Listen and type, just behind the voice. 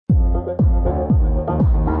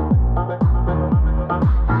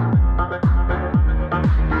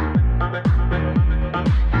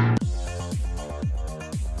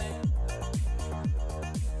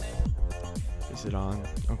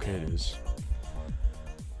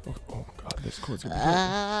This chord's gonna be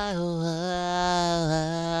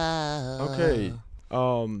okay.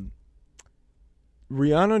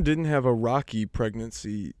 Rihanna didn't have a rocky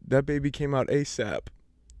pregnancy. That baby came out ASAP.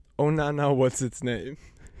 Oh, now what's its name?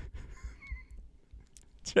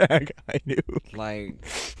 Jack, I knew. Like,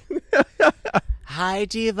 hi,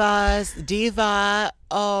 divas. Diva.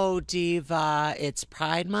 Oh, diva. It's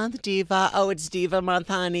Pride Month, diva. Oh, it's Diva Month,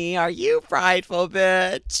 honey. Are you prideful,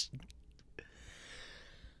 bitch?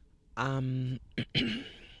 Okay.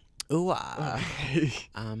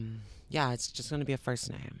 Yeah, it's just gonna be a first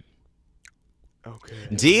name. Okay.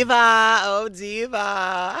 Diva. Oh, diva.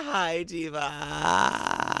 Hi, diva.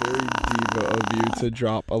 Very diva of you to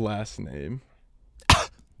drop a last name.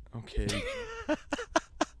 Okay.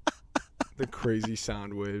 The crazy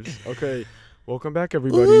sound waves. Okay. Welcome back,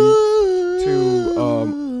 everybody, to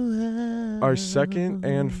our second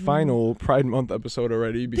and final Pride Month episode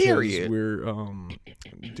already, because we're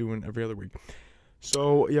doing every other week.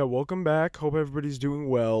 So yeah, welcome back. Hope everybody's doing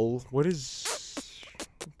well. It's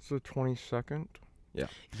the 22nd? Yeah.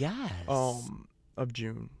 Yes. Of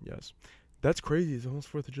June. Yes. That's crazy. It's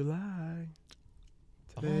almost 4th of July.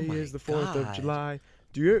 Today is the 4th of July.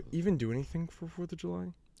 Do you even do anything for 4th of July?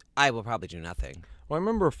 I will probably do nothing. Well, I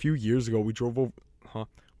remember a few years ago we drove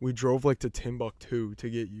like to Timbuktu to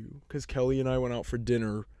get you, because Kelly and I went out for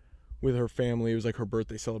dinner with her family. It was like her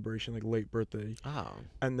birthday celebration, like late birthday. Oh.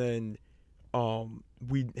 And then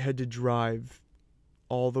we had to drive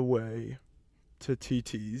all the way to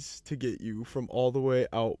TT's to get you from all the way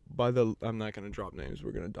out by the, I'm not going to drop names,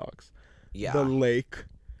 we're going to dox. Yeah. The lake.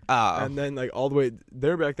 Oh. And then like all the way,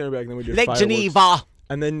 they're back, then we did Lake fireworks. Geneva.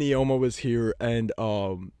 And then Neoma was here, and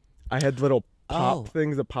I had little pop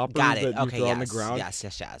things, the poppers that you throw on the ground.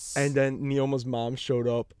 Yes. And then Neoma's mom showed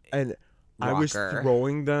up, and I was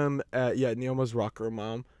throwing them at, Neoma's rocker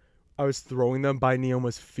mom. I was throwing them by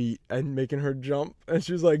Neoma's feet and making her jump, and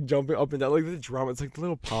she was like jumping up and down like the drama. It's like the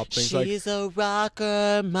little pop things. She's a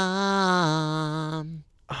rocker mom.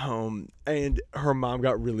 And her mom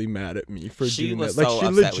got really mad at me for doing that. Like, she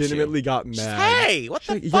legitimately got mad. Hey, what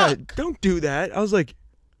the fuck? Yeah, don't do that. I was like,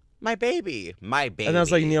 my baby. And I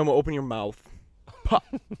was like, Neoma, open your mouth. Pop.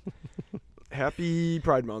 Happy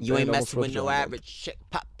Pride Month. You ain't messing with no average shit.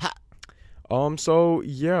 Pop. So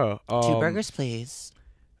yeah. 2 burgers, please.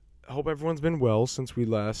 I hope everyone's been well since we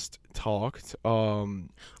last talked.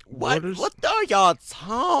 What are y'all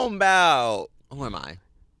talking about? Who am I?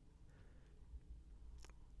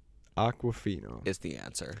 Aquafina is the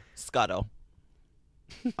answer. Scuttle.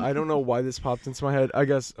 I don't know why this popped into my head. I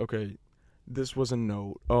guess, okay, this was a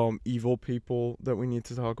note. Evil people that we need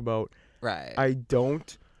to talk about. Right. I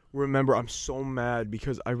don't remember. I'm so mad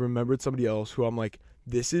because I remembered somebody else who I'm like,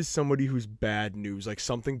 this is somebody who's bad news. Like,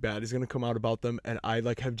 something bad is going to come out about them, and I,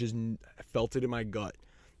 like, have just felt it in my gut.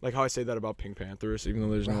 Like how I say that about Pink Panthers, even though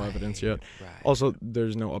there's no evidence yet. Right. Also,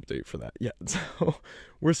 there's no update for that yet. So,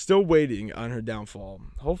 we're still waiting on her downfall.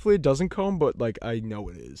 Hopefully it doesn't come, but, like, I know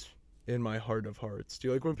it is in my heart of hearts. Do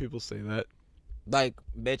you like when people say that? Like,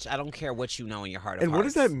 bitch, I don't care what you know in your heart of hearts. And what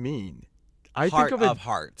does that mean? I think of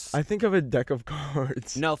hearts. I think of a deck of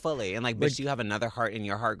cards. No, fully. And, like, bitch, you have another heart in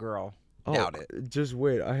your heart, girl. Doubt it. Just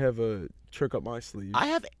wait. I have a trick up my sleeve. I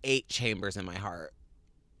have 8 chambers in my heart.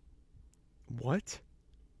 What?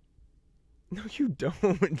 No, you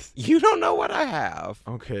don't. You don't know what I have.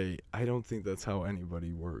 Okay, I don't think that's how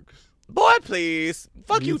anybody works. Boy, please.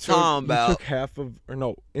 Fuck you talking about. You took half of,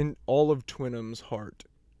 in all of Twinham's heart.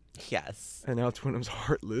 Yes. And now Twinham's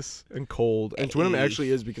heartless and cold. And Twinham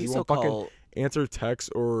actually is, because he won't fucking answer texts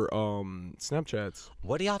or Snapchats.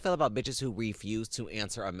 What do y'all feel about bitches who refuse to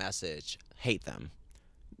answer a message? Hate them.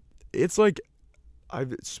 It's like,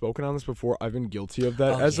 I've spoken on this before. I've been guilty of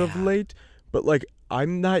that of late. But, like,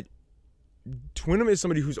 I'm not... Twinham is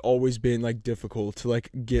somebody who's always been, like, difficult to, like,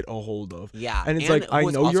 get a hold of. Yeah. And it's like, I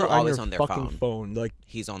know you're on your fucking phone. Like,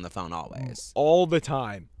 he's on the phone always. All the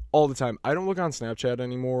time. All the time. I don't look on Snapchat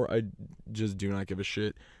anymore. I just do not give a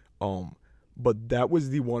shit. But that was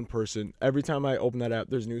the one person. Every time I open that app,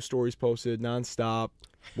 there's new stories posted nonstop.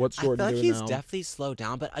 What story to do now? I feel like he's definitely slowed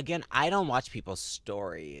down. But again, I don't watch people's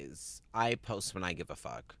stories. I post when I give a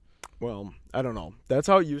fuck. Well, I don't know. That's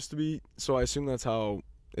how it used to be. So I assume that's how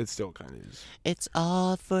it still kind of is. It's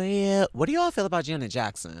all for you. What do y'all feel about Janet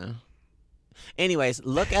Jackson? Anyways,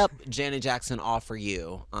 look up Janet Jackson, All For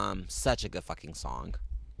You. Such a good fucking song.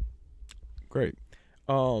 Great.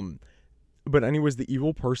 But anyways, the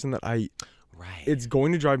evil person that it's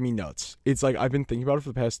going to drive me nuts. It's like, I've been thinking about it for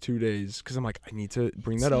the past 2 days, because I'm like, I need to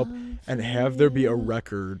bring that up and have there be a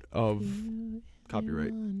record of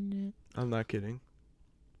copyright. I'm not kidding.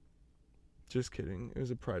 Just kidding. It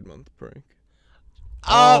was a Pride Month prank.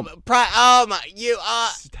 You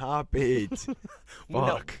Stop it. No,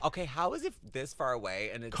 Fuck. okay, how is it this far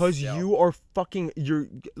away and it's Cause still... you are fucking. You're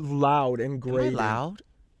loud and Am I grating. loud?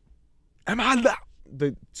 Am I loud?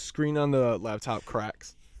 The screen on the laptop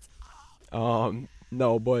cracks.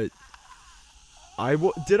 No, but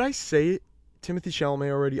did I say Timothy Chalamet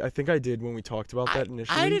already? I think I did when we talked about that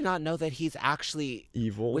initially. I did not know that he's actually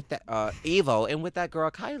evil with that evil and with that girl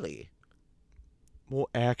Kylie. Well,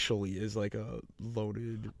 actually is like a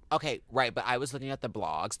loaded... Okay, right, but I was looking at the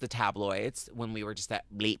blogs, the tabloids, when we were just at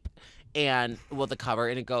Bleep, and, well, the cover,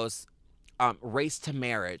 and it goes, race to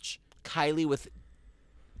marriage, Kylie with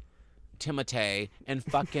Timothée, and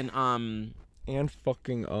fucking, And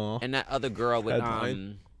fucking, and that other girl with,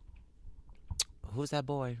 who's that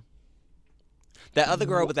boy? That other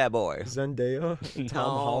girl with that boy. Zendaya? No.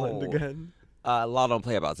 Tom Holland again? Law don't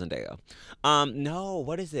play about Zendaya. No,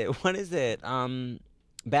 what is it?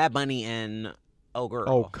 Bad Bunny and girl.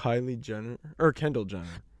 Oh, Kylie Jenner or Kendall Jenner.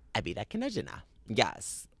 I be that Kendall Jenner.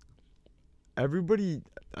 Yes. Everybody,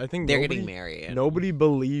 I think they're getting married. Nobody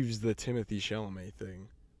believes the Timothy Chalamet thing.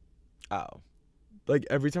 Oh. Like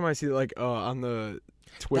every time I see like on the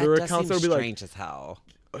Twitter accounts, it'll be like strange as hell.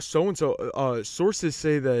 So and so. Sources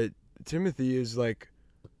say that Timothy is like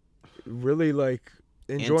really like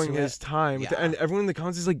enjoying his time, and everyone in the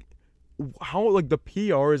comments is like, how like the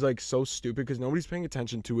PR is like so stupid because nobody's paying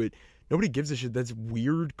attention to it. Nobody gives a shit. That's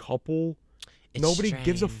weird couple. Nobody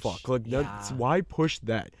gives a fuck. Like that's why push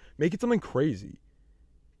that. Make it something crazy.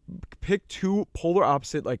 Pick two polar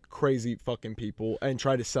opposite like crazy fucking people and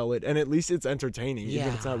try to sell it, and at least it's entertaining, even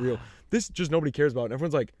if it's not real. This just nobody cares about, and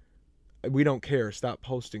everyone's like, we don't care. Stop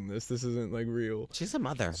posting this. This isn't like real. She's a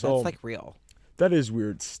mother. So, that's like real. That is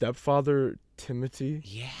weird. Stepfather Timothy.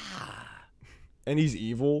 Yeah. And he's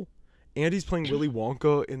evil. And he's playing Willy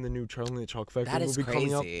Wonka in the new Charlie and the Chocolate Factory movie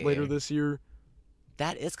coming up later this year.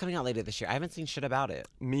 That is coming out later this year. I haven't seen shit about it.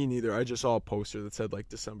 Me neither. I just saw a poster that said like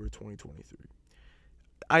December 2023.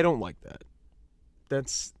 I don't like that.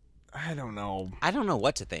 I don't know. I don't know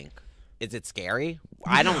what to think. Is it scary?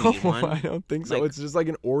 I don't need one. I don't think so. Like, it's just like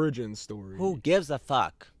an origin story. Who gives a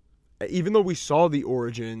fuck? Even though we saw the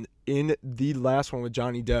origin in the last one with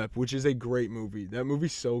Johnny Depp, which is a great movie. That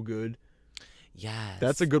movie's so good. Yes.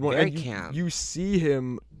 That's a good one. Very and you see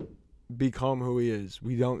him become who he is.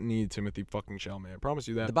 We don't need Timothy fucking Chalamet. I promise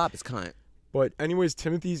you that. The Bob is cunt. But anyways,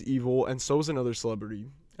 Timothy's evil, and so is another celebrity.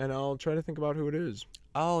 And I'll try to think about who it is.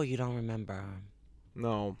 Oh, you don't remember?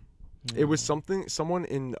 No. It was someone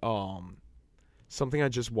in something I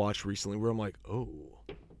just watched recently where I'm like, oh,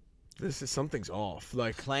 something's off.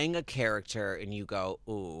 Like playing a character and you go,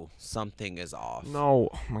 ooh, something is off. No,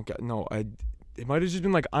 oh my god, no. It might have just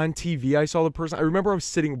been like on TV. I saw the person. I remember I was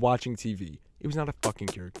sitting watching TV. It was not a fucking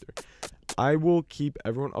character. I will keep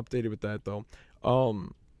everyone updated with that though.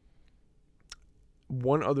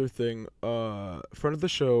 One other thing, friend of the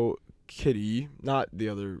show, Kitty, not the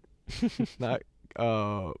other, not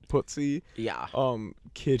Putzi. Yeah.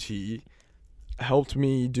 Kitty helped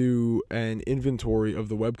me do an inventory of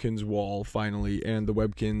the Webkins wall finally, and the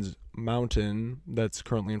Webkins mountain that's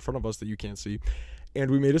currently in front of us that you can't see. And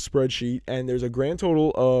we made a spreadsheet, and there's a grand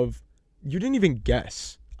total of, you didn't even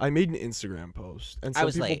guess. I made an Instagram post, and some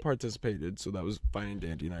people participated, so that was fine and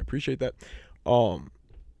dandy, and I appreciate that.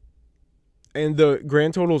 And the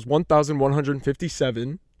grand total is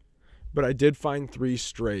 1,157, but I did find 3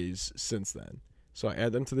 strays since then. So I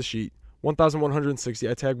add them to the sheet. 1,160.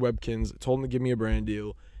 I tagged Webkins, told them to give me a brand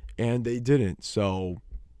deal, and they didn't. So,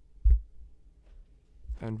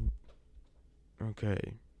 and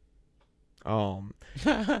okay.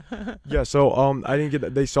 Yeah. So I didn't get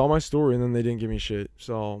that. They saw my story and then they didn't give me shit.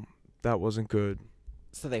 So that wasn't good.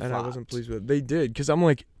 So they and flopped. I wasn't pleased with it. They did, because I'm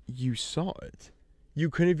like, you saw it. You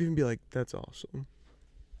couldn't even be like, that's awesome.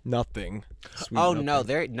 Nothing.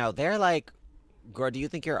 Nothing. They're like, girl, do you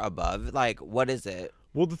think you're above? Like, what is it?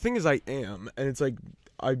 Well, the thing is, I am, and it's like,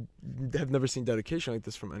 I have never seen dedication like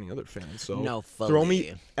this from any other fan. So no, fully. Throw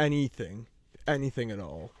me anything at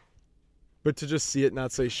all. But to just see it,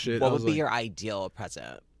 not say shit. What would be your ideal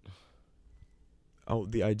present? Oh,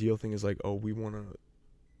 the ideal thing is like, oh, we want to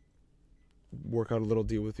work out a little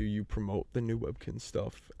deal with you. You promote the new Webkin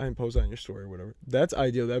stuff and post on your story or whatever. That's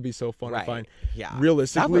ideal. That'd be so fun to find. Yeah.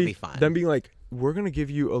 Realistically, that would be fun. Them being like, we're gonna give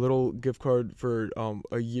you a little gift card for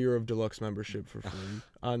a year of deluxe membership for free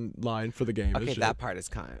online for the game. Okay, that part is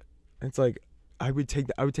kind. It's like, I would take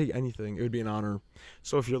anything. It would be an honor.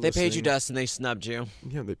 So if you're listening, paid you dust and they snubbed you.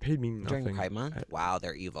 Yeah, they paid me nothing. During Pride Month? Wow,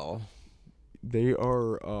 they're evil. They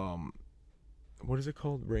are what is it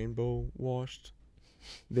called? Rainbow washed.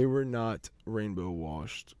 They were not rainbow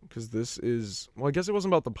washed. Because this is... Well, I guess it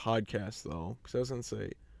wasn't about the podcast, though. Because I was going to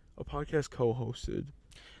say, a podcast co-hosted.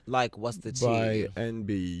 Like, what's the by tea?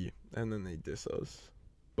 NB. And then they diss us.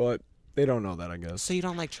 But they don't know that, I guess. So you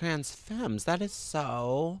don't like trans femmes? That is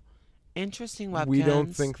so interesting, Webkins. We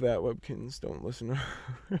don't think that, Webkins. Don't listen to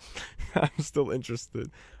her. I'm still interested.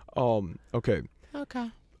 Okay.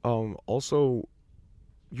 Okay. Also,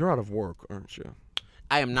 you're out of work, aren't you?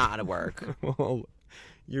 I am not out of work. Well,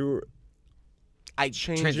 I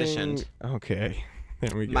changing... transitioned. Okay.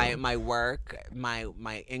 There we go. My work,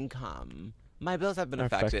 my income, my bills have been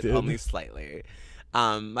affected only slightly.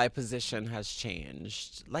 My position has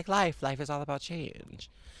changed. Like life is all about change.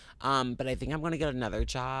 But I think I'm going to get another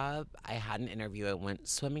job. I had an interview. It went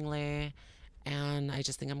swimmingly. And I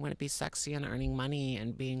just think I'm going to be sexy and earning money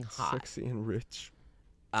and being hot. Sexy and rich.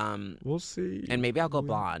 We'll see. And maybe I'll go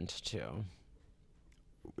blonde, too.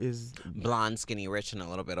 Is blonde, skinny, rich, and a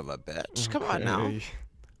little bit of a bitch. Come on now.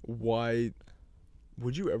 Why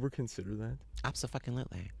would you ever consider that?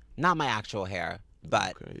 Absolutely. Not my actual hair,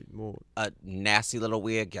 but a nasty little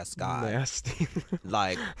wig. Yes, God. Nasty.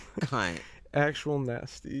 Like, cunt. Actual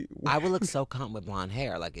nasty. I would look so cunt with blonde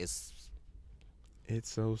hair. Like, it's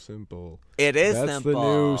so simple. It is That's simple. The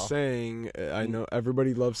new saying. I know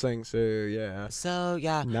everybody loves saying so. Yeah. So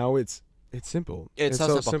yeah. Now it's simple. It's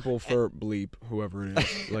so simple for bleep whoever it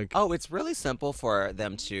is. Like oh, it's really simple for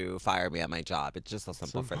them to fire me at my job. It's just so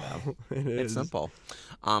simple for them. It's simple.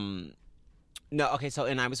 No, okay. So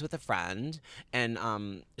and I was with a friend,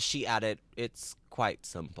 and she added, "It's quite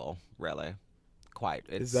simple, really."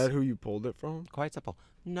 Is that who you pulled it from? Quite simple.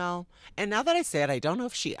 No. And now that I say it, I don't know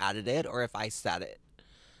if she added it or if I said it.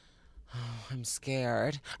 Oh, I'm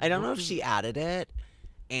scared. I don't know if she added it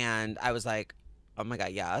and I was like, oh my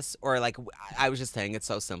God, yes. Or like, I was just saying it's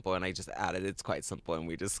so simple and I just added it's quite simple and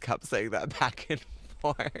we just kept saying that back and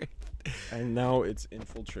forth. And now it's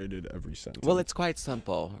infiltrated every sentence. Well, it's quite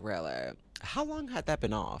simple, really. How long had that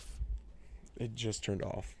been off? It just turned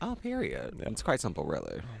off. Oh, period. Yeah. It's quite simple,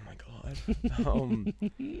 really. Oh my God.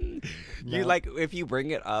 You like if you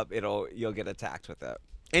bring it up, you'll get attacked with it.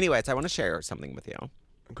 Anyways, I want to share something with you.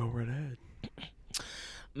 Go right ahead.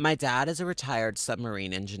 My dad is a retired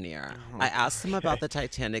submarine engineer. I asked him about the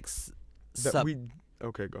Titanic's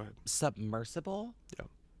okay, go ahead. Submersible? Yeah.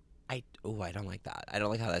 I don't like that. I don't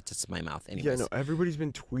like how that touches my mouth. Anyways. Yeah, no, everybody's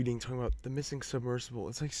been tweeting talking about the missing submersible.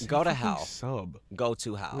 It's like go to hell. Sub. Go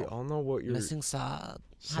to hell. We all know what you're missing sub.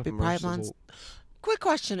 Happy Pride Month. Quick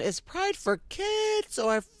question: is Pride for kids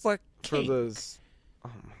or for kink? For those.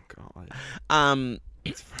 Oh my God.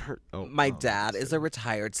 My dad is a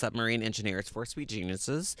retired submarine engineer. It's for Sweet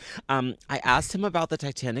Geniuses. I asked him about the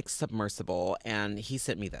Titanic submersible, and he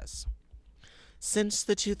sent me this. Since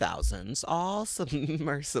the 2000s, all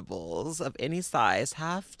submersibles of any size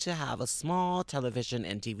have to have a small television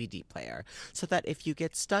and DVD player so that if you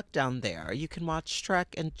get stuck down there, you can watch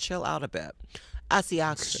Shrek and chill out a bit. As the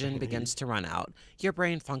oxygen begins to run out, your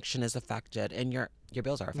brain function is affected and your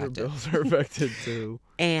bills are affected. Your bills are affected too.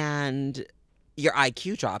 And your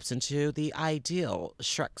IQ drops into the ideal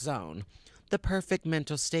Shrek zone. The perfect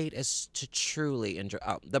mental state to truly enjoy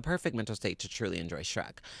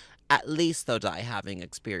Shrek. At least they'll die having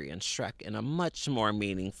experienced Shrek in a much more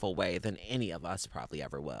meaningful way than any of us probably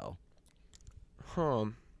ever will. Huh.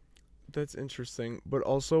 That's interesting. But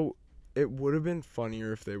also, it would have been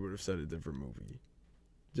funnier if they would have said a different movie.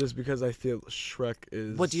 Just because I feel Shrek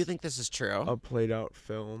is... What, do you think this is true? A played-out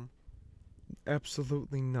film.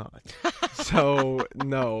 Absolutely not. So,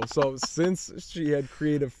 no. So, since she had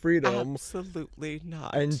creative freedom... Absolutely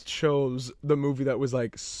not. And chose the movie that was,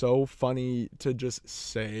 like, so funny to just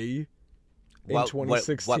say in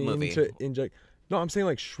 2016 what movie? To inject... No, I'm saying,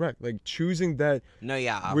 like, Shrek. Like, choosing that... No,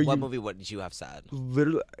 yeah. What movie would you have said?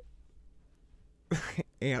 Literally...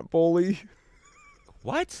 Ant Bully.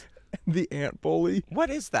 What? The Ant Bully. What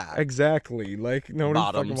is that? Exactly. Like,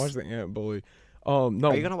 nobody fucking watched the Ant Bully. No.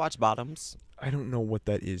 Are you gonna watch Bottoms? I don't know what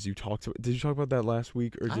that is. Did you talk about that last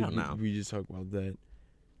week, or did we just talk about that,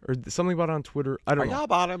 or something about it on Twitter? I don't know. Are y'all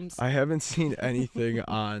Bottoms? I haven't seen anything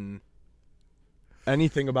about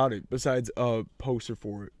it besides a poster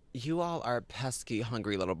for it. You all are pesky,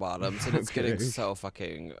 hungry little bottoms, and it's getting so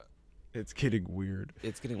fucking. It's getting weird.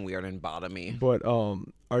 It's getting weird and bottomy. But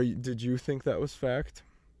did you think that was fact?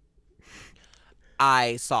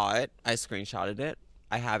 I saw it. I screenshotted it.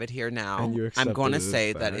 I have it here now. And you accepted I'm going to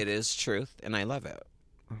say fact. that it is truth, and I love it.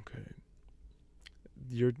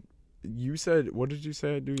 Okay. You said, what did you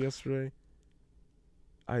say I do yesterday?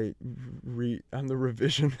 I'm the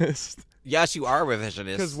revisionist. Yes, you are a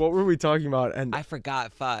revisionist. Because what were we talking about? And I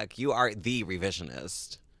forgot. Fuck, you are the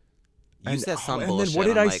revisionist. You said some and bullshit. then what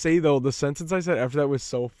did I say though? The sentence I said after that was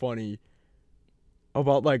so funny.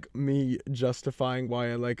 About like me justifying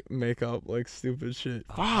why I like make up like stupid shit.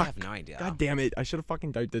 Oh, Fuck. I have no idea. God damn it! I should have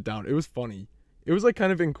fucking typed it down. It was funny. It was like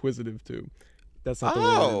kind of inquisitive too. That's not the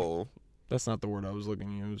word. That's not the word I was looking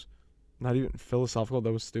to use. Not even philosophical.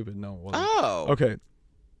 That was stupid. No, it wasn't. Oh. Okay.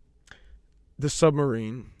 The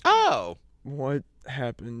submarine. Oh. What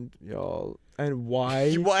happened, y'all? And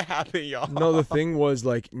why? What happened, y'all? No, the thing was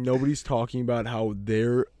like nobody's talking about how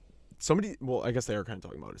they're. Somebody, well, I guess they are kind of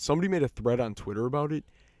talking about it. Somebody made a thread on Twitter about it,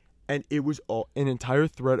 and it was an entire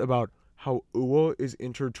thread about how UA is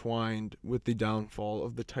intertwined with the downfall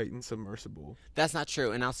of the Titan submersible. That's not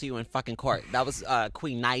true, and I'll see you in fucking court. That was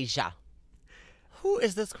Queen Naija. Who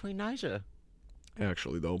is this Queen Naija?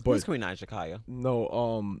 Actually, though, but who's Queen Naija, Kaya?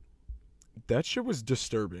 No, that shit was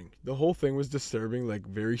disturbing. The whole thing was disturbing, like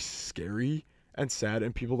very scary and sad,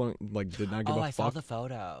 and people did not give a fuck. Oh, I saw the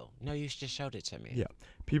photo. No, you just showed it to me. Yeah.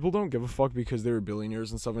 People don't give a fuck because they were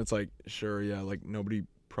billionaires and stuff. And it's like, sure, yeah, like nobody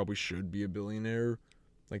probably should be a billionaire.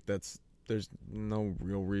 Like there's no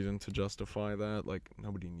real reason to justify that. Like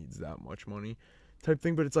nobody needs that much money type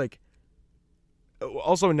thing. But it's like,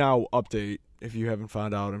 also now update, if you haven't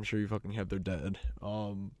found out, I'm sure you fucking have, they're dead.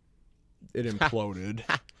 It imploded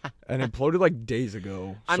and imploded like days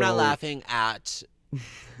ago. I'm not laughing at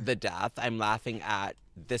the death. I'm laughing at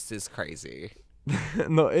this is crazy.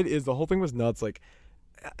 No, it is. The whole thing was nuts. Like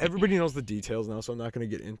everybody knows the details now, so I'm not going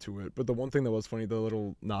to get into it. But the one thing that was funny, the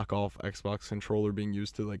little knockoff Xbox controller being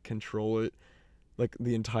used to like control it, like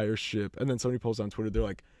the entire ship. And then somebody posted on Twitter, they're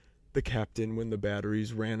like, the captain when the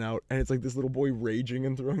batteries ran out, and it's like this little boy raging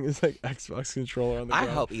and throwing his like Xbox controller on the ground.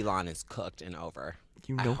 I hope Elon is cooked and over.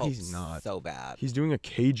 You know he's not. So bad. He's doing a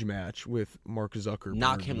cage match with Mark Zuckerberg.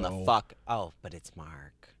 Knock him the fuck. Oh, but it's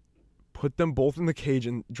Mark. Put them both in the cage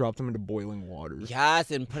and drop them into boiling water. Yes,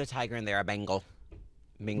 and put a tiger in there, a Bengal.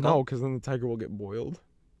 No, because then the tiger will get boiled.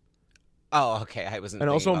 Oh, okay. I wasn't. And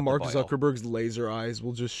also, Mark Zuckerberg's laser eyes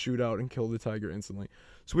will just shoot out and kill the tiger instantly.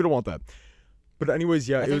 So we don't want that. But anyways,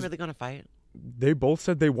 yeah. Are they really gonna fight? They both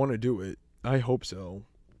said they want to do it. I hope so.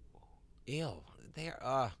 Ew. They're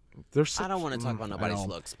I don't want to talk about nobody's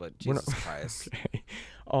looks, but Jesus Christ.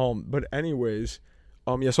 Okay. But anyways,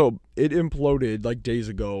 yeah. So it imploded like days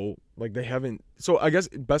ago. Like they haven't. So I guess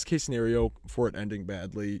best case scenario for it ending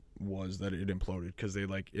badly was that it imploded because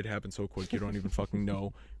it happened so quick you don't even fucking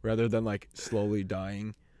know. Rather than like slowly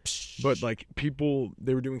dying. But like people,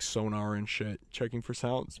 they were doing sonar and shit, checking for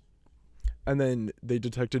sounds. And then they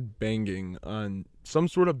detected banging on some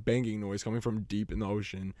sort of banging noise coming from deep in the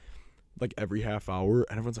ocean, like every half hour.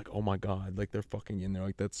 And everyone's like, "Oh my god!" Like they're fucking in there.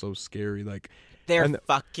 Like that's so scary. Like they're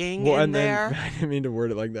fucking in there. Then, I didn't mean to word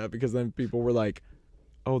it like that because then people were like,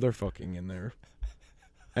 "Oh, they're fucking in there,"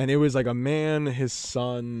 and it was like a man, his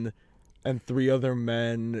son, and 3 other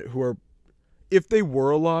men who are, if they were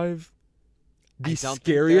alive, the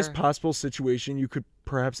scariest possible situation you could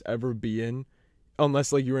perhaps ever be in.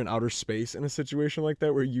 Unless like you're in outer space in a situation like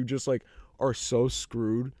that where you just like are so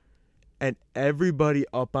screwed, and everybody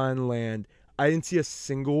up on land, I didn't see a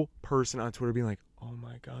single person on Twitter being like, "Oh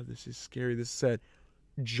my god, this is scary, this is sad."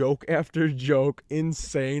 Joke after joke,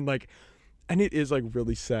 insane, like, and it is like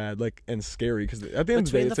really sad, like, and scary because at the end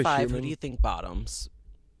of the day, it's a human. Who do you think bottoms?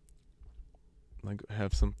 Like,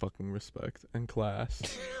 have some fucking respect and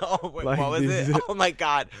class. Oh, wait, like, what was it? Oh my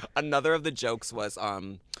god, another of the jokes was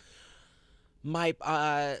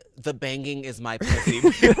the banging is my pussy.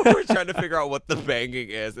 People were trying to figure out what the banging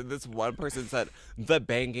is, and this one person said, "The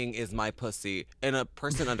banging is my pussy," and a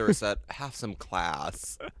person under it said, "Have some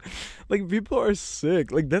class." Like people are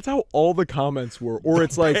sick. Like that's how all the comments were. Or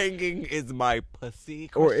it's like, "Banging is my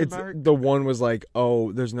pussy." Or it's the one was like,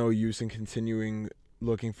 "Oh, there's no use in continuing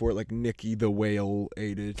looking for it." Like Nicki the whale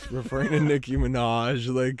ate it, referring to Nicki Minaj.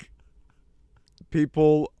 Like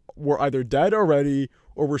people were either dead already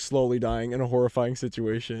or we're slowly dying in a horrifying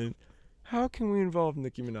situation. How can we involve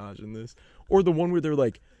Nicki Minaj in this? Or the one where they're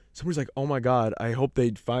like, somebody's like, "Oh my god, I hope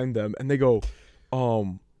they'd find them," and they go,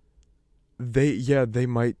 they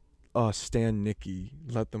might stand Nicki,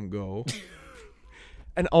 let them go."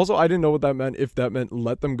 And also, I didn't know what that meant. If that meant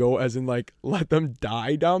let them go, as in like let them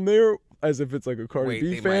die down there, as if it's like a Cardi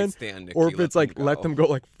B fan, or if it's like let them go,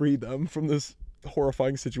 like free them from this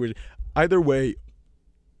horrifying situation. Either way,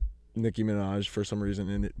 Nicki Minaj for some reason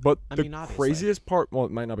in it. But craziest part, well,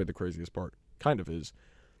 it might not be the craziest part, kind of is.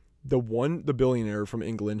 The billionaire from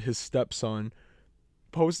England, his stepson,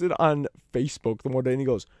 posted on Facebook the one day and he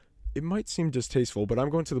goes, "It might seem distasteful, but I'm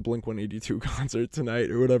going to the Blink-182 concert tonight,"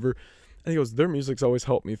 or whatever. And he goes, "Their music's always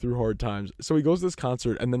helped me through hard times." So he goes to this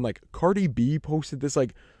concert, and then like Cardi B posted this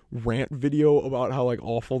like rant video about how like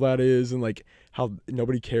awful that is and like how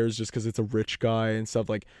nobody cares just because it's a rich guy and stuff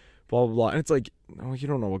like blah blah blah. And it's like, oh, you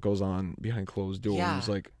don't know what goes on behind closed doors. Yeah.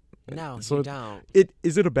 Like, No, so you don't.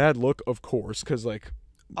 Is it a bad look? Of course, because like.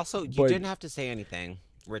 Also, you didn't have to say anything,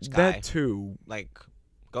 rich guy. That too. Like,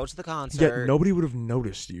 go to the concert. Yeah, nobody would have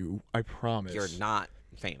noticed you. I promise. You're not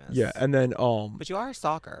famous. Yeah, and then But you are a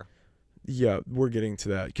stalker. Yeah, we're getting to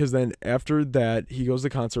that because then after that he goes to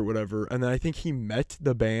the concert, whatever, and then I think he met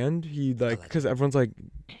the band. He like because everyone's like,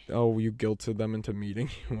 "Oh, you guilted them into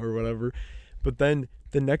meeting you or whatever," but then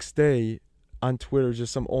the next day on Twitter,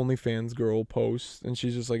 just some OnlyFans girl posts, and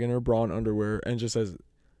she's just like in her bra and underwear, and just says,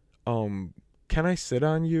 "Can I sit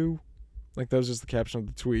on you?" Like that was just the caption of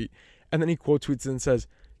the tweet, and then he quote tweets and says,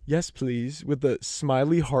 "Yes, please," with the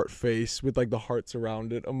smiley heart face with like the hearts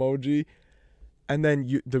around it emoji. And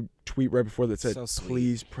then the tweet right before that said,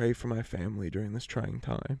 "Please pray for my family during this trying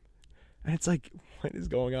time." And it's like, what is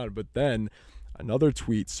going on? But then another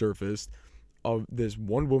tweet surfaced of this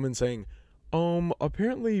one woman saying,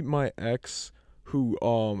 apparently my ex who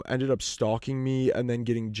ended up stalking me and then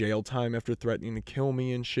getting jail time after threatening to kill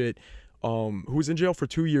me and shit, who was in jail for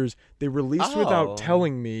 2 years, they released without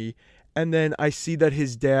telling me. And then I see that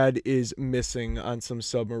his dad is missing on some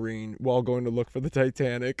submarine while going to look for the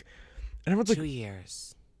Titanic. And everyone's like, 2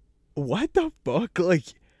 years. What the fuck? Like,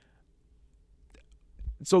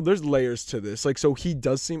 so there's layers to this. Like, so he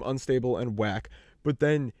does seem unstable and whack, but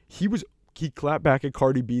then he clapped back at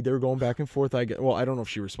Cardi B. They were going back and forth. I don't know if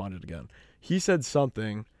she responded again. He said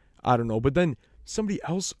something, I don't know, but then somebody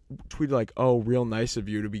else tweeted like, "Oh, real nice of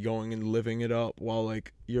you to be going and living it up while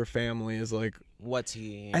like your family is like." What's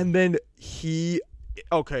he? And then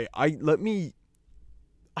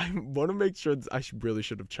I want to make sure really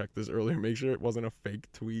should have checked this earlier. Make sure it wasn't a fake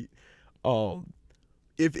tweet.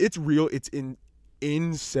 If it's real, it's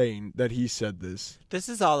insane that he said this. This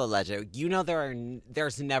is all alleged. You know,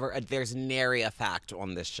 there's nary a fact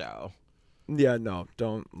on this show. Yeah, no,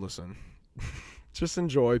 don't listen. Just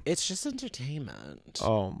enjoy. It's just entertainment.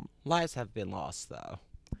 Lives have been lost, though.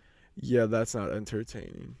 Yeah, that's not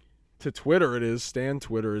entertaining. To Twitter, it is. Stan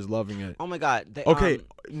Twitter is loving it. Oh my God.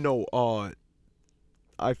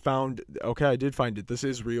 I did find it. This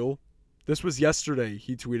is real. This was yesterday.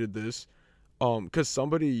 He tweeted this. Because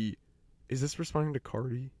somebody, is this responding to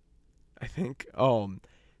Cardi? I think.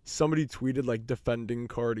 Somebody tweeted like defending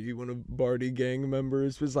Cardi. One of Barty gang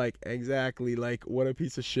members was like, exactly, like what a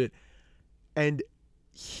piece of shit. And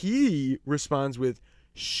he responds with,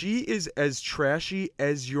 "She is as trashy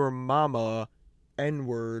as your mama,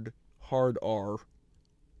 N-word, hard R."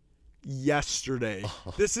 Yesterday.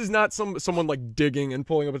 This is not someone like digging and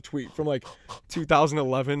pulling up a tweet from like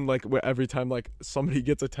 2011, like where every time like somebody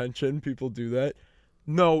gets attention, people do that.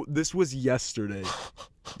 No, this was yesterday.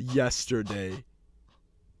 Yesterday.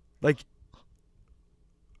 Like,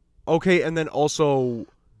 okay, and then also,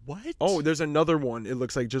 what? Oh, there's another one. It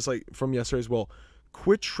looks like just like from yesterday as well.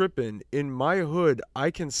 "Quit tripping. In my hood, I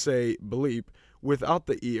can say bleep without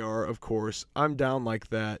the ER, of course. I'm down like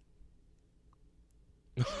that."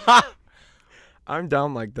 I'm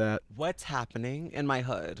down like that. What's happening in my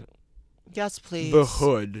hood? Yes, please. The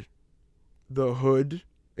hood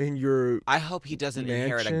in your I hope he doesn't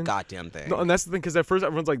inherit a goddamn thing. No, and that's the thing, because at first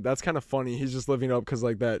everyone's like, that's kind of funny. He's just living up because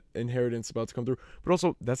like that inheritance about to come through. But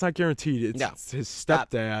also, that's not guaranteed. It's his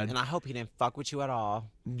stepdad. And I hope he didn't fuck with you at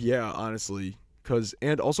all. Yeah, honestly.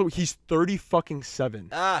 And also, he's 37.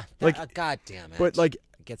 God damn it. But like,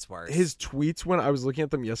 it gets worse. His tweets, when I was looking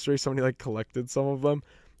at them yesterday, somebody like collected some of them,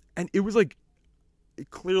 and it was like,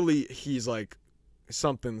 clearly he's like,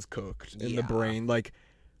 something's cooked in the brain. Like,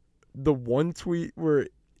 the one tweet where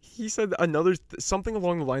he said something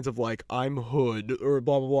along the lines of like, "I'm hood," or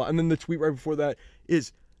blah blah blah, and then the tweet right before that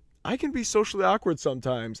is, "I can be socially awkward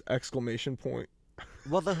sometimes!" Exclamation point.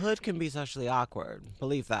 Well, the hood can be socially awkward.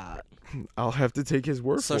 Believe that. I'll have to take his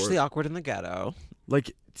word for it. Socially awkward in the ghetto.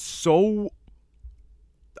 Like,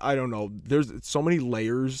 I don't know. There's so many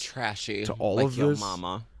layers trashy to all like of this.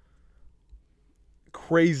 Mama.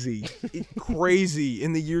 Crazy. Crazy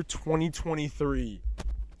in the year 2023.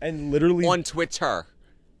 And literally on Twitter.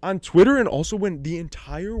 And also when the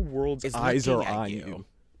entire world's eyes are on you.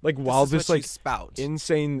 Like, while this like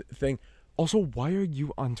insane thing. Also, why are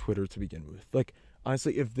you on Twitter to begin with? Like,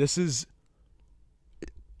 honestly, if this is...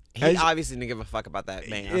 He obviously didn't give a fuck about that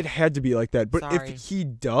man. It had to be like that. But Sorry. If he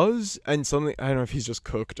does, and something, I don't know if he's just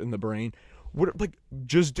cooked in the brain,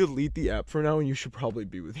 just delete the app for now, and you should probably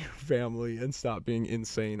be with your family and stop being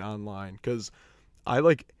insane online. Because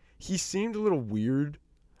he seemed a little weird.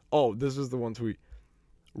 Oh, this was the one tweet.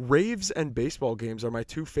 "Raves and baseball games are my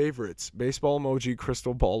two favorites. Baseball emoji,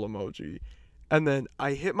 crystal ball emoji." And then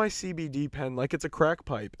I hit my CBD pen like it's a crack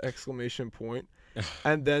pipe! Exclamation point.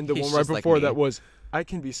 And then the one right before that was, I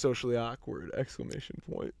can be socially awkward! Exclamation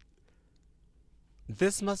point.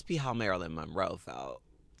 This must be how Marilyn Monroe felt.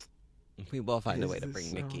 We will find a way to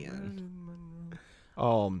bring Nikki in.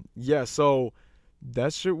 Yeah, so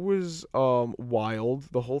that shit was wild.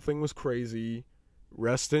 The whole thing was crazy.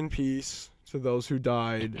 Rest in peace to those who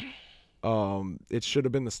died. It should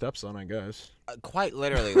have been the stepson, I guess. Quite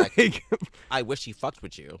literally, like, I wish he fucked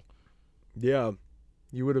with you. Yeah,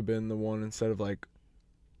 you would have been the one instead of like,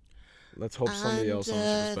 let's hope somebody else on the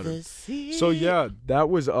show is better. So yeah, that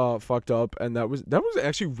was fucked up, and that was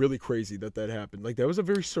actually really crazy that happened. Like that was a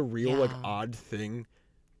very surreal, like odd thing,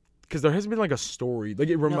 because there hasn't been like a story. Like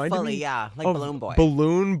it reminded me, like of Balloon Boy.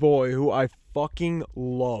 Balloon Boy, who I fucking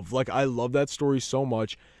love. Like I love that story so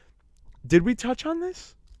much. Did we touch on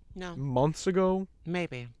this? No. Months ago?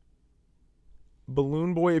 Maybe.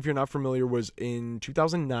 Balloon Boy, if you're not familiar, was in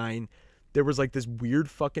 2009. There was like this weird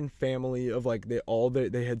fucking family of like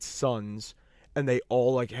they had sons, and they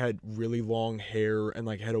all like had really long hair and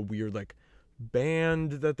like had a weird like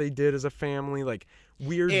band that they did as a family, like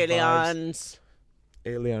weird aliens.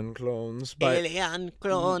 Alien Clones. Alien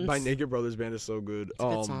Clones. By Naked Brothers Band is so good. It's a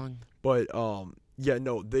good song. But yeah,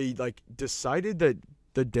 no, they like decided that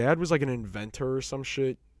the dad was like an inventor or some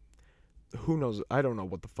shit. Who knows? I don't know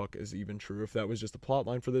what the fuck is even true, if that was just a plot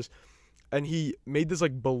line for this. And he made this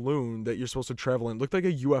like balloon that you're supposed to travel in. It looked like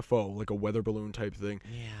a UFO, like a weather balloon type thing.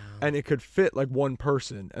 Yeah. And it could fit like one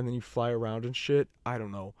person, and then you fly around and shit. I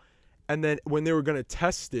don't know. And then when they were gonna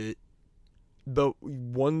test it,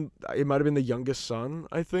 it might have been the youngest son,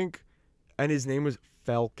 I think, and his name was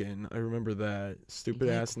Falcon. I remember that stupid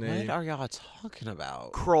ass name. What are y'all talking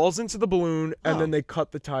about? Crawls into the balloon, and then they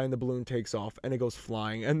cut the tie, and the balloon takes off, and it goes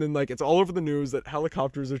flying. And then like it's all over the news that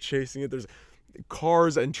helicopters are chasing it. There's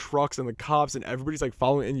cars and trucks and the cops and everybody's like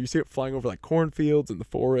following, and you see it flying over like cornfields and the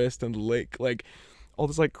forest and the lake, like all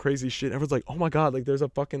this like crazy shit. Everyone's like, oh my god, like there's a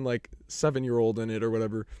fucking like 7-year-old in it or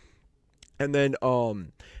whatever. And then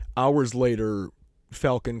hours later,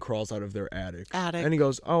 Falcon crawls out of their attic. And he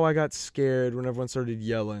goes, oh, I got scared when everyone started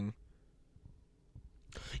yelling.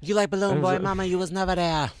 You like Balloon Boy, mama, you was never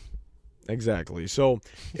there. Exactly. So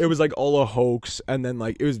it was like all a hoax, and then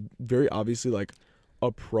like it was very obviously like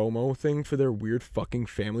a promo thing for their weird fucking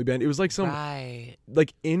family band. It was like some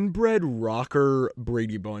like inbred rocker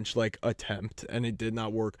Brady Bunch like attempt, and it did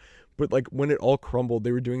not work. But like when it all crumbled,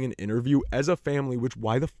 they were doing an interview as a family, which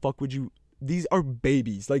why the fuck would you? These are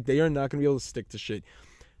babies. Like they are not going to be able to stick to shit.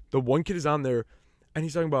 The one kid is on there, and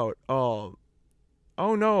he's talking about, oh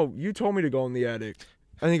no, you told me to go in the attic.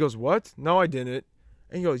 And he goes, what? No, I didn't.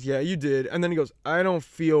 And he goes, yeah, you did. And then he goes, I don't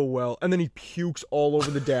feel well. And then he pukes all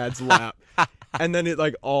over the dad's lap. And then it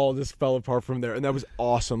like all just fell apart from there. And that was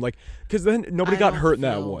awesome. Like, because then nobody got hurt in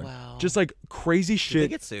that one. Well. Just like crazy shit. Did they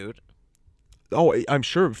get sued? Oh, I'm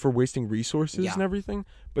sure, for wasting resources and everything.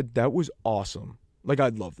 But that was awesome. Like,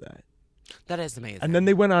 I'd love that. That is amazing. And then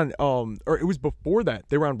they went on, or it was before that,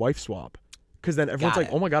 they were on Wife Swap. Because then everyone's like,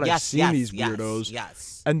 oh my God, I've seen these weirdos.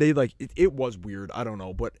 Yes. And they like, it was weird. I don't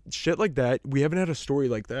know. But shit like that, we haven't had a story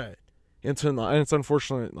like that. And it's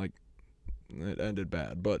unfortunate, like, it ended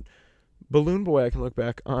bad. But Balloon Boy, I can look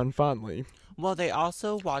back on fondly. Well, they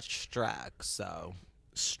also watched Shrek, so.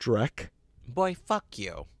 Shrek? Boy, fuck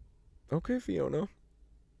you. Okay, Fiona.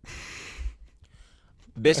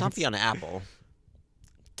 Bitch, I'm Fiona Apple.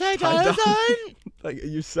 Like,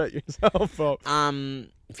 you set yourself up.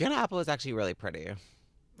 Fiona Apple is actually really pretty.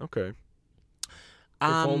 Okay. If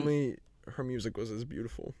only her music was as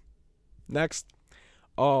beautiful. Next.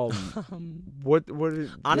 What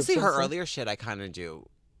honestly, her earlier shit I kind of do.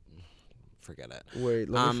 Forget it. Wait,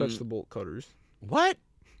 let me fetch the bolt cutters. What?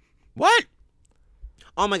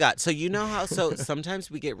 Oh my God. So you know how sometimes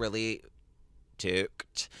we get really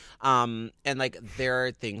ticked. And like there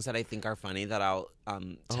are things that I think are funny that I'll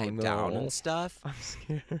type down and stuff. I'm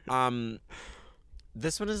scared.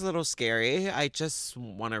 This one is a little scary. I just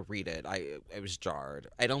want to read it. I was jarred.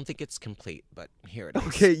 I don't think it's complete, but here it is.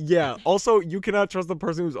 Okay, yeah. Also, you cannot trust the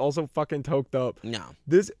person who's also fucking toked up. No.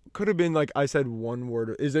 This could have been like I said one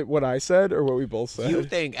word. Is it what I said or what we both said? You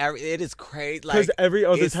think it is crazy? Because every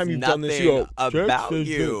other time you've done this, you go, about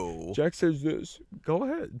you. Jack says this. Go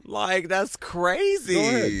ahead. Like, that's crazy. Go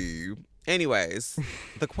ahead. Anyways,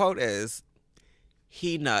 the quote is,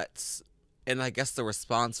 he nuts. And I guess the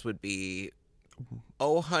response would be,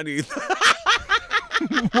 oh, honey.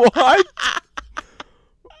 What?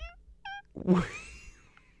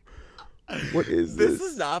 What is this? This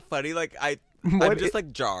is not funny. Like, I'm just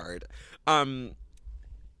like jarred. The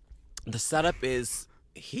setup is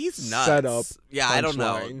He's nuts. Set up. Yeah, I don't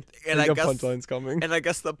know. And I guess punchline's coming. And I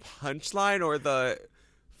guess the punchline or the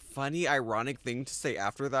funny, ironic thing to say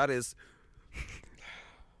after that is,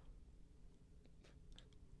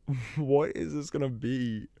 what is this gonna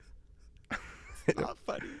be? It's not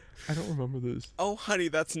funny. I don't remember this. Oh, honey,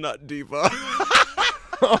 that's nut diva.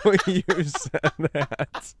 Oh, you said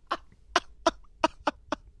that.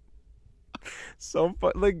 So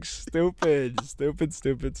fun, like stupid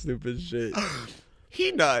shit.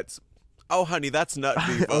 He nuts. Oh, honey, that's nut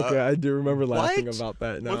diva. Okay, I do remember laughing about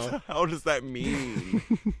that now. What the hell does that mean?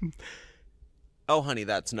 Oh, honey,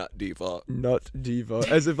 that's nut diva. Nut diva,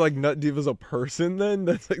 as if like nut diva's a person. Then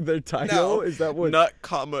that's like their title. No. Is that what? Nut,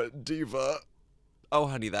 diva. Oh,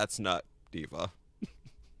 honey, that's nut diva.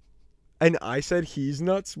 And I said he's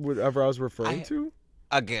nuts. Whatever I was referring to.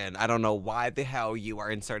 Again, I don't know why the hell you are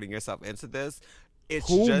inserting yourself into this. It's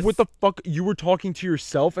what the fuck? You were talking to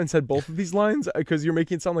yourself and said both of these lines? Because you're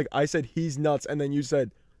making it sound like I said he's nuts, and then you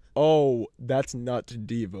said, oh, that's nut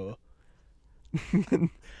diva.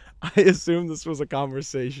 I assumed this was a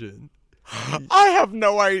conversation. I have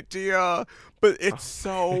no idea, but it's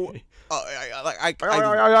so...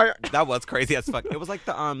 that was crazy as fuck. It was like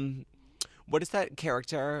the, what is that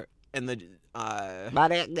character in the,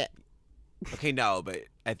 okay, no, but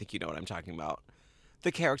I think you know what I'm talking about.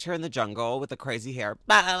 The character in the jungle with the crazy hair.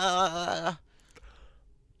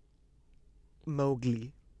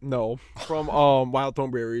 Mowgli. No, from Wild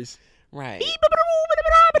Thornberrys. Right.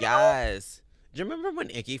 Yes. Do you remember when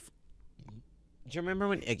Iggy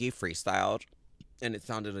freestyled and it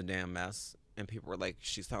sounded a damn mess and people were like,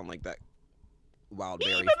 she sounded like that wild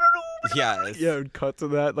berry. Yes. Yeah, it would cut to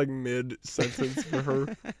that like mid sentence for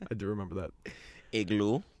her. I do remember that.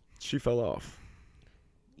 Igloo. She fell off.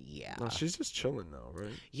 Yeah. No, she's just chilling now,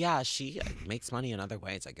 right? Yeah, she makes money in other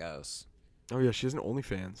ways, I guess. Oh yeah, she has an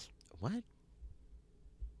OnlyFans. What?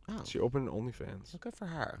 Oh. She opened an OnlyFans. Well, good for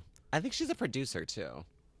her. I think she's a producer too.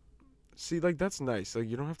 See, like that's nice. Like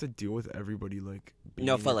you don't have to deal with everybody like being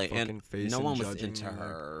no, fully, and face no and one was judging into you.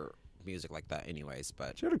 her music like that, anyways.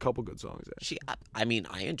 But She had a couple good songs. Actually. I mean,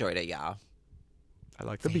 I enjoyed it. Yeah. I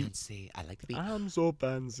like the beat. Fancy. I like the beat. I'm so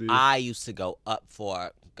fancy. I used to go to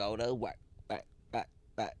work,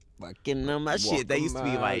 working on my shit. That used to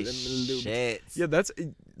be my shit. Yeah, that's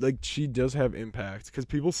like she does have impact because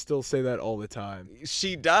people still say that all the time.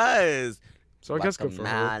 She does. So I guess good for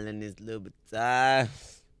her. In his Louboutin.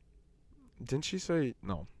 Didn't she say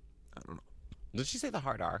no? I don't know. Did she say the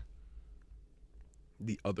hard R?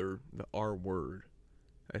 The R word,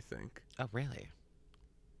 I think. Oh, really?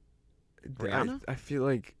 Rihanna? I feel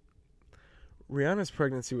like Rihanna's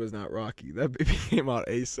pregnancy was not rocky. That baby came out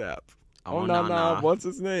ASAP. Oh, no. What's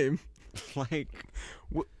his name? Like,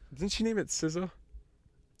 what, didn't she name it SZA?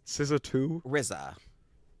 SZA 2? RZA.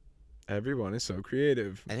 Everyone is so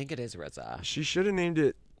creative. I think it is RZA. She should have named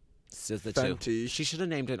it SZA Fenty. 2. She should have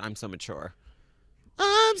named it I'm So Mature.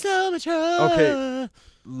 I'm so mature. Okay,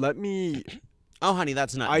 let me... Oh, honey,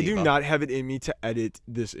 that's not I diva. do not have it in me to edit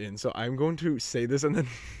this in, so I'm going to say this and then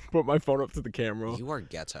put my phone up to the camera. You are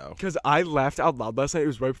ghetto. Because I laughed out loud last night. It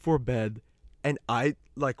was right before bed, and I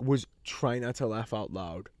like was trying not to laugh out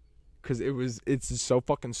loud, because it's so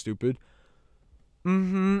fucking stupid.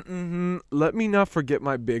 Let me not forget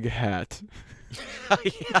my big hat.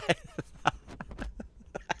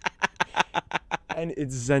 And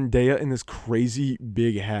it's Zendaya in this crazy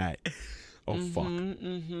big hat. Oh, fuck.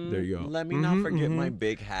 There you go. Let me not forget my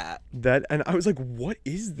big hat. That, and I was like, what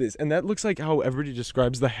is this? And that looks like how everybody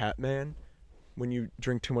describes the Hat Man when you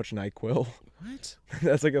drink too much NyQuil. What?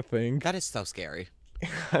 That's like a thing. That is so scary.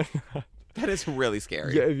 That is really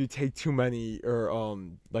scary. Yeah, if you take too many or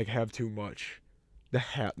like have too much. The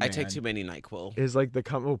Hat Man. I take too many NyQuil. Is like the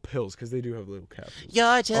pills, because they do have little capsules.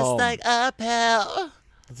 You're just like a pill.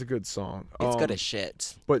 It's a good song. It's good as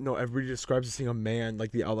shit. But no, everybody describes seeing a man,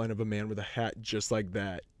 like the outline of a man with a hat just like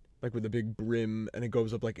that. Like with a big brim, and it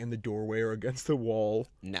goes up like in the doorway or against the wall.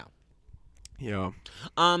 No. Yeah.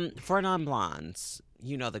 For non-blondes,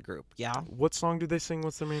 you know the group, yeah? What song do they sing?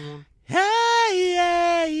 What's the main one? Hey,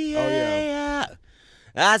 yeah, yeah, oh, yeah.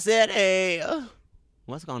 I said, hey.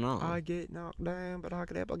 What's going on? I get knocked down, but I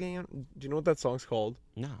get up again. Do you know what that song's called?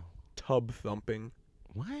 No. Tub Thumping.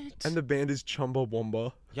 What? And the band is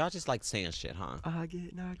Chumbawamba. Y'all just like saying shit, huh? I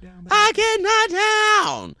get knocked down. I get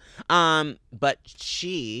knocked down. But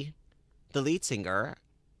she, the lead singer,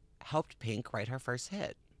 helped Pink write her first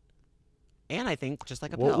hit. And I think just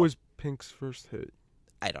like a pill. What was Pink's first hit?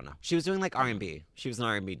 I don't know. She was doing like R&B. She was an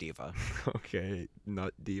R&B diva. Okay,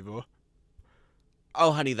 nut diva.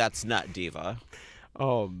 Oh, honey, that's nut diva.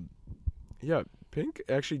 Yeah, Pink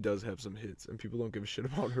actually does have some hits, and people don't give a shit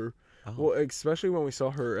about her. Oh. Well, especially when we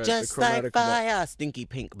saw her at Just the Chromatic like fire, stinky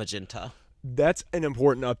pink magenta. That's an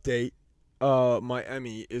important update. My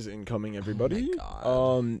Emmy is incoming, everybody.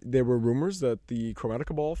 Oh my God. There were rumors that the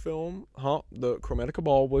Chromatica Ball the Chromatica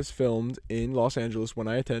Ball was filmed in Los Angeles when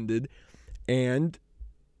I attended, and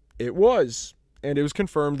it was. And it was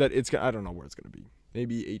confirmed that I don't know where it's going to be.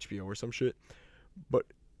 Maybe HBO or some shit. But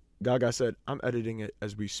Gaga said, I'm editing it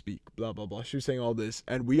as we speak, blah, blah, blah. She was saying all this,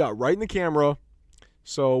 and we got right in the camera.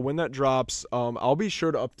 So when that drops, I'll be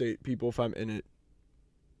sure to update people if I'm in it.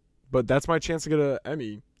 But that's my chance to get an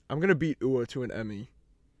Emmy. I'm going to beat Ua to an Emmy.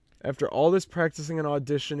 After all this practicing and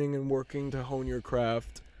auditioning and working to hone your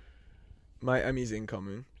craft, my Emmy's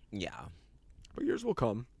incoming. Yeah. But yours will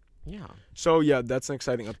come. Yeah. So, yeah, that's an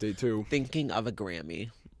exciting update, too. Thinking of a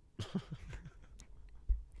Grammy.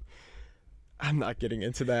 I'm not getting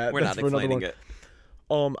into that. We're not explaining it.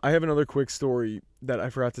 I have another quick story that I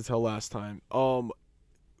forgot to tell last time.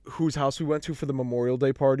 Whose house we went to for the Memorial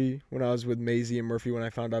Day party when I was with Maisie and Murphy when I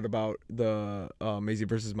found out about the Maisie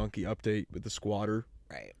vs. Monkey update with the squatter.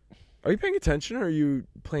 Right. Are you paying attention or are you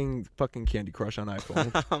playing fucking Candy Crush on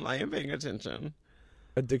iPhone? I am paying attention.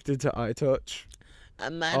 Addicted to iTouch? I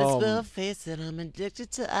might as well face it. I'm addicted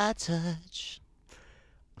to iTouch.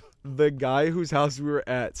 The guy whose house we were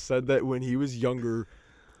at said that when he was younger,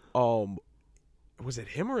 was it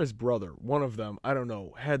him or his brother? One of them, I don't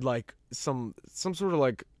know, had like some sort of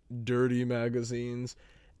like dirty magazines,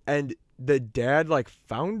 and the dad like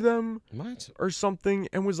found them or something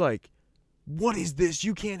and was like, what is this?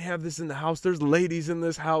 You can't have this in the house. There's ladies in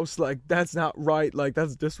this house. Like, that's not right. Like,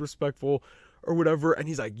 that's disrespectful or whatever. And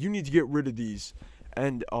he's like, you need to get rid of these.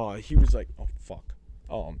 And he was like, oh, fuck.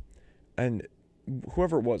 And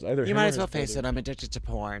whoever it was, either you might as well face it. I'm addicted to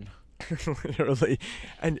porn. Literally.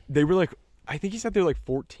 And they were like, I think he said they were like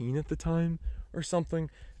 14 at the time or something.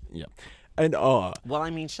 Yeah. And well, I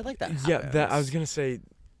mean, shit like that happens. Yeah, that I was gonna say,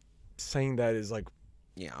 saying that is like,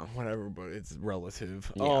 yeah, whatever, but it's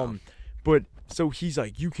relative. Yeah. But so he's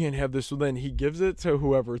like, you can't have this. So then he gives it to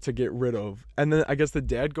whoever to get rid of, and then I guess the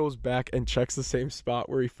dad goes back and checks the same spot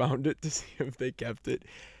where he found it to see if they kept it,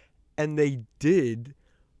 and they did,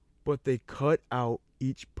 but they cut out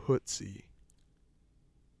each Putzie.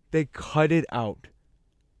 They cut it out.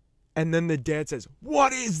 And then the dad says,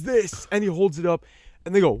 what is this? And he holds it up.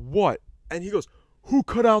 And they go, what? And he goes, who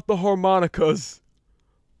cut out the harmonicas?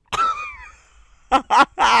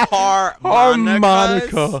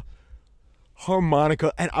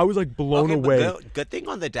 Harmonica. And I was like blown away. Good thing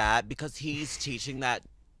on the dad, because he's teaching that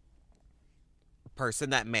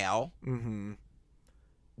person, that male,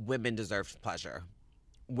 women deserve pleasure.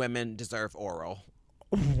 Women deserve oral.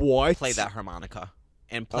 What? Play that harmonica.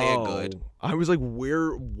 And play it good. I was like,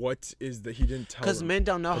 what is that? He didn't tell Because men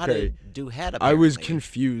don't know how to do head, apparently. I was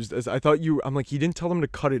confused. As I thought I'm like, he didn't tell them to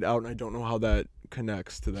cut it out, and I don't know how that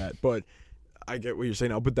connects to that. But I get what you're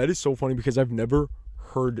saying now. But that is so funny because I've never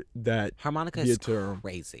heard that. Harmonica is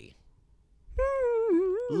crazy.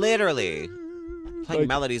 Literally. Playing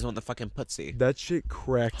melodies on the fucking Putzie. That shit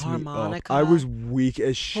cracked me up. I was weak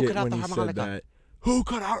as shit when he said that. Who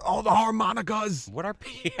cut out all the harmonicas? What are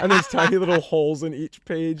and there's tiny little holes in each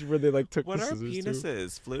page where they like took what the are scissors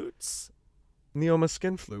penises? Flutes? Neoma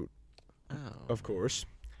skin flute. Oh. Of course.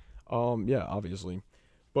 Yeah, obviously.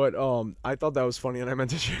 But I thought that was funny, and I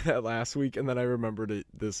meant to share that last week, and then I remembered it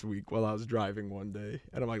this week while I was driving one day,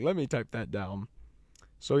 and I'm like, let me type that down.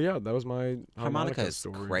 So yeah, that was my harmonica is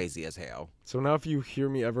story. Crazy as hell. So now if you hear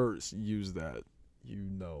me ever use that, you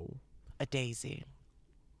know. A daisy.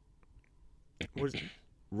 What is it?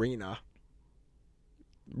 Rena,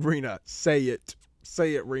 say it.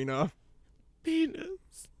 Say it, Rena. Penis.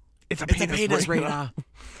 It's a penis, Rena.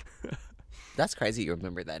 That's crazy you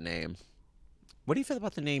remember that name. What do you feel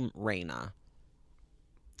about the name Rena?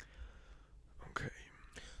 Okay.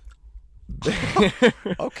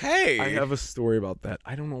 Okay. I have a story about that.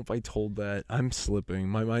 I don't know if I told that. I'm slipping.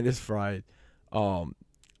 My mind is fried.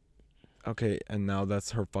 Okay, and now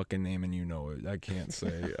that's her fucking name and you know it. I can't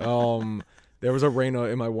say. There was a Rena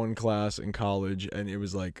in my one class in college, and it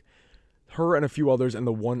was like her and a few others, and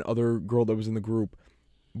the one other girl that was in the group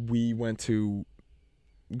we went to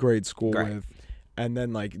grade school with. And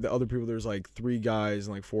then like the other people, there's like 3 guys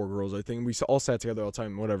and like 4 girls, I think. We all sat together all the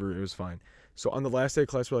time, whatever, it was fine. So on the last day of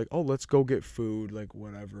class, we're like, oh, let's go get food, like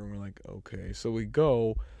whatever. And we're like, okay. So we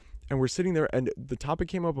go, and we're sitting there, and the topic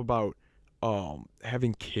came up about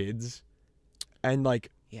having kids, and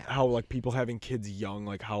like how like people having kids young,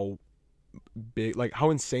 like how big, like how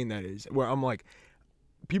insane that is. Where I'm like,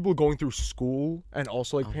 people going through school and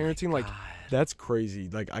also like parenting, like that's crazy.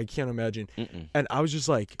 Like I can't imagine. And I was just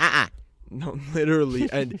like, No, literally.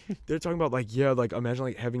 And they're talking about like, yeah, like imagine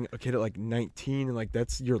like having a kid at like 19 and like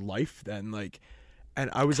that's your life then. Like, and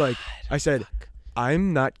I was like, I said,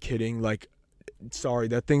 I'm not kidding. Like, sorry,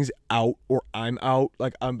 that thing's out or I'm out.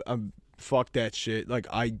 Like, I'm fuck that shit. Like,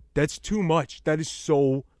 that's too much. That is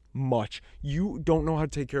so much. You don't know how to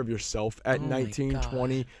take care of yourself at 19,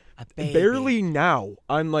 20. Barely now.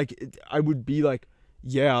 I'm like, I would be like,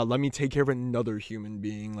 yeah, let me take care of another human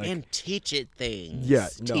being. Like, and teach it things. Yeah,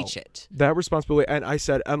 no. Teach it. That responsibility. And I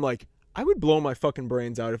said, I'm like, I would blow my fucking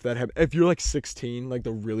brains out if that happened. If you're like 16, like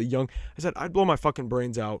the really young, I said, I'd blow my fucking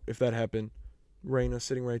brains out if that happened. Raina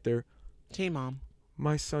sitting right there. Teen mom.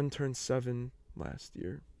 My son turned 7 last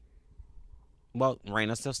year. Well,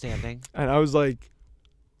 Raina's still standing. And I was like,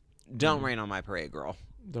 don't rain on my parade, girl.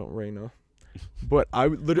 Don't Raina. But I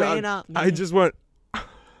literally, Raina, I just went,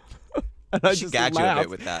 and I she just gagged laughed. you a bit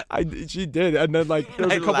with that. She did. And then like, there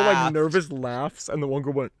was a couple like nervous laughs and the one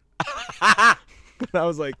girl went, and I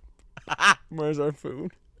was like, where's our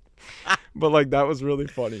food? But like, that was really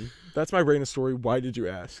funny. That's my Raina story. Why did you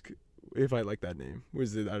ask if I like that name?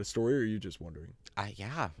 Was it out of story or are you just wondering?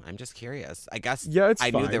 Yeah, I'm just curious. I guess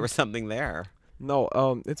I knew there was something there.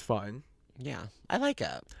 No, it's fine. Yeah, I like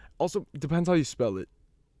it. Also, depends how you spell it.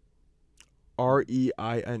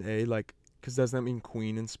 Reina, like, because doesn't that mean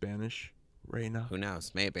queen in Spanish? Reina? Who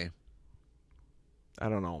knows? Maybe. I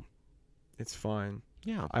don't know. It's fine.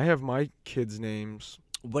 Yeah. I have my kids' names.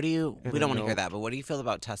 We don't want to hear that, but what do you feel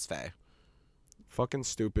about Tesfaye? Fucking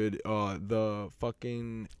stupid. The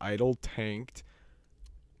fucking idol tanked.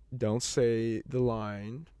 Don't say the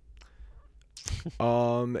line.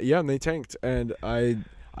 Yeah, and they tanked. And I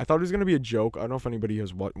thought it was gonna be a joke. I don't know if anybody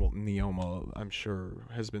has well, Neoma, I'm sure,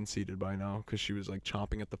 has been seated by now because she was like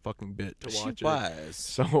chomping at the fucking bit to watch it. She was.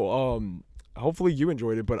 So hopefully you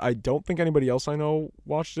enjoyed it, but I don't think anybody else I know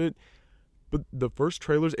watched it. But the first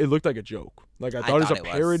trailers, it looked like a joke. Like I thought it was a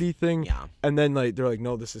parody thing. Yeah. And then like they're like,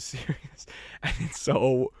 no, this is serious. And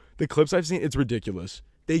so the clips I've seen, it's ridiculous.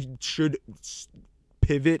 They should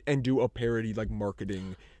pivot and do a parody like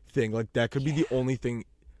marketing thing. Like that could be the only thing.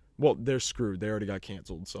 Well, they're screwed. They already got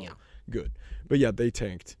canceled, so good. But yeah, they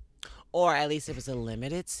tanked. Or at least it was a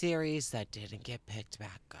limited series that didn't get picked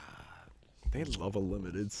back up. They love a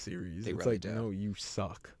limited series. They it's really like, do. No, you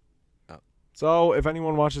suck. Oh. So if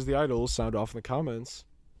anyone watches The Idols, sound off in the comments.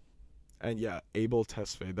 And yeah, Abel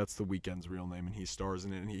Tesfaye, that's the Weeknd's real name, and he stars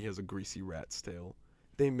in it, and he has a greasy rat's tail.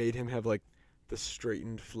 They made him have like the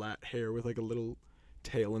straightened flat hair with like a little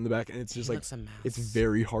tail in the back, and it's just like it's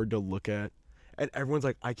very hard to look at. And everyone's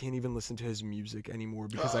like, I can't even listen to his music anymore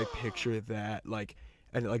because I picture that, like,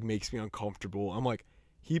 and it like makes me uncomfortable. I'm like,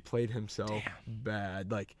 he played himself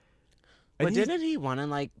bad, like. But didn't he want to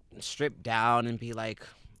like strip down and be like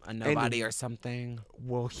a nobody or something?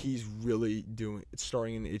 Well, he's really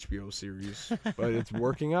starring in an HBO series, but it's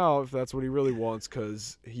working out if that's what he really wants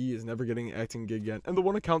because he is never getting an acting gig again. And the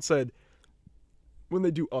one account said, when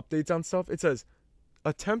they do updates on stuff, it says,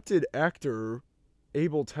 attempted actor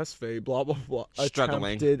Abel Tesfaye, blah, blah, blah.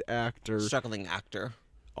 Struggling actor.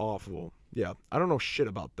 Awful. Yeah, I don't know shit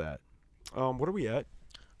about that. What are we at?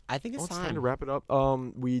 I think it's time to time. wrap it up.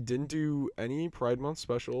 We didn't do any Pride Month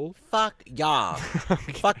special. Fuck y'all.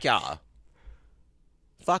 Okay. Fuck y'all.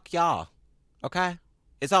 Fuck y'all. Okay?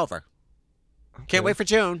 It's over. Okay. Can't wait for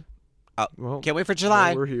June. Well, can't wait for July.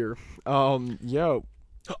 Well, we're here. Yeah.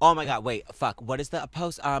 Oh my god, wait, fuck. What is the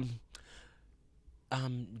post?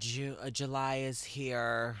 July is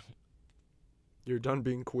here. You're done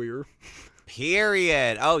being queer.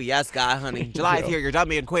 Period. Oh yes, God, honey. July is here. You're done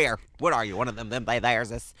being queer. What are you? One of them? Them? They? Theirs?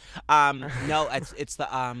 This? No. It's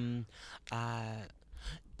the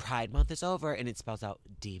Pride Month is over, and it spells out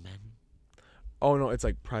demon. Oh no, it's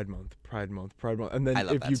like Pride Month, and then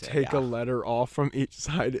if you take a letter off from each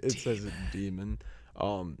side, it says demon.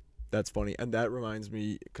 That's funny, and that reminds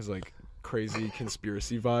me because like crazy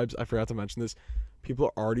conspiracy vibes. I forgot to mention this. People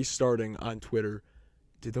are already starting on Twitter.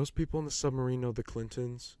 Did those people in the submarine know the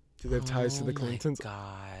Clintons? Do they have ties to the Clintons? Oh my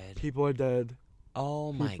God. People are dead.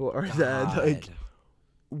 Oh my God. People are dead. Like,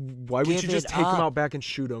 why would you just take them out back and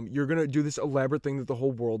shoot them? You're gonna do this elaborate thing that the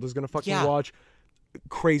whole world is gonna fucking watch.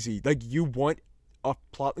 Crazy. Like, you want a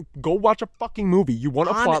plot? Go watch a fucking movie. You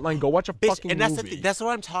want a plot line? Go watch a fucking movie. And that's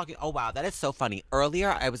what I'm talking. Oh wow, that is so funny.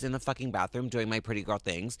 Earlier, I was in the fucking bathroom doing my pretty girl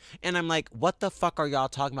things, and I'm like, "What the fuck are y'all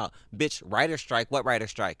talking about, bitch? Writer strike? What writer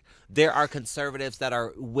strike? There are conservatives that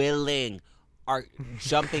are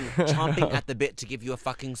chomping at the bit to give you a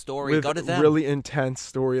fucking story. With go to them. Really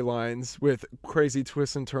intense storylines with crazy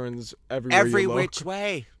twists and turns everywhere every you look. which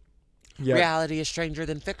way. Yeah. Reality is stranger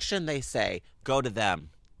than fiction, they say. Go to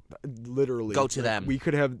them. Literally. Go to them. We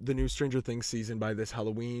could have the new Stranger Things season by this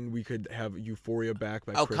Halloween. We could have Euphoria back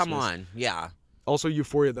by Christmas. Oh, come on. Yeah. Also,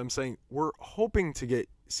 Euphoria, them saying, we're hoping to get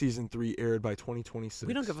season 3 aired by 2026.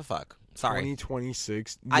 We don't give a fuck. Sorry.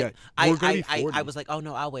 2026. Yeah, I was like, oh,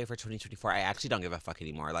 no, I'll wait for 2024. I actually don't give a fuck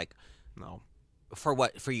anymore. Like, no. For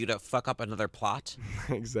what? For you to fuck up another plot?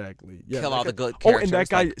 Exactly. Yeah, kill all the good characters. Oh, and that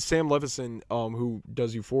guy, Sam Levinson, who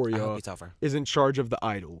does Euphoria, I hope it's over. is in charge of The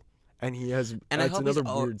Idol. And he has, and I hope another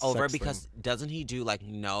he's weird over sex because thing. doesn't he do like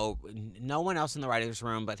no one else in the writer's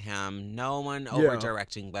room but him, no one over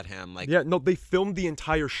directing but him, like yeah, no, they filmed the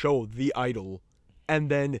entire show, The Idol, and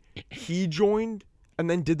then he joined, and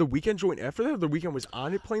then did The Weeknd join after that? Or The Weeknd was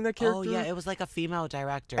on it playing that character? Oh yeah, it was like a female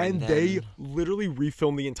director, and they literally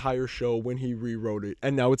refilmed the entire show when he rewrote it,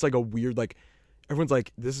 and now it's like a weird like. Everyone's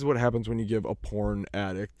like, this is what happens when you give a porn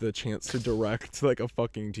addict the chance to direct like a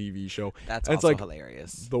fucking TV show. That's and also it's, like,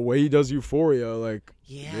 hilarious. The way he does Euphoria, like,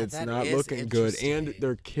 yeah, it's not looking good. And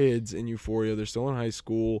they're kids in Euphoria. They're still in high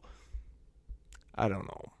school. I don't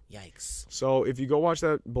know. Yikes. So if you go watch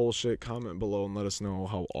that bullshit, comment below and let us know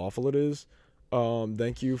how awful it is.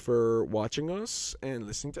 Thank you for watching us and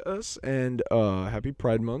listening to us. And happy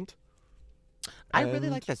Pride Month. I really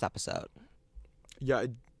like this episode. Yeah.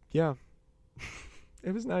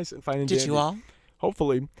 It was nice and fine and Did dandy. you all?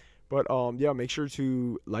 Hopefully. But yeah, make sure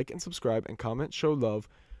to like and subscribe and comment, show love.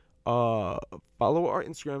 Follow our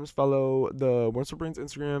Instagrams, follow the Once for Brainz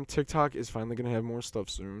Instagram. TikTok is finally gonna have more stuff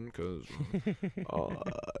soon because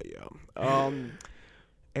yeah.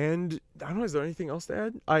 And I don't know, is there anything else to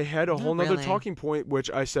add? I had a whole nother talking point which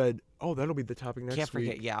I said, oh, that'll be the topic next week. Can't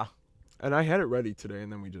forget, yeah. And I had it ready today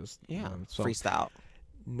and then we just freestyle.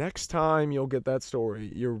 Next time you'll get that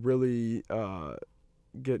story. You're really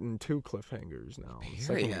getting 2 cliffhangers now.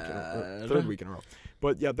 Third week in a row.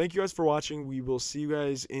 But yeah, thank you guys for watching. We will see you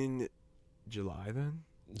guys in July then.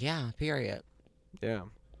 Yeah, period. Yeah.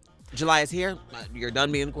 July is here. You're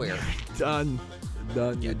done being queer. Done.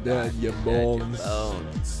 You're dead. You bones. All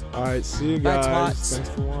right, see you guys. Bye, thanks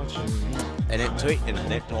for watching. And it tweet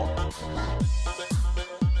and it talk.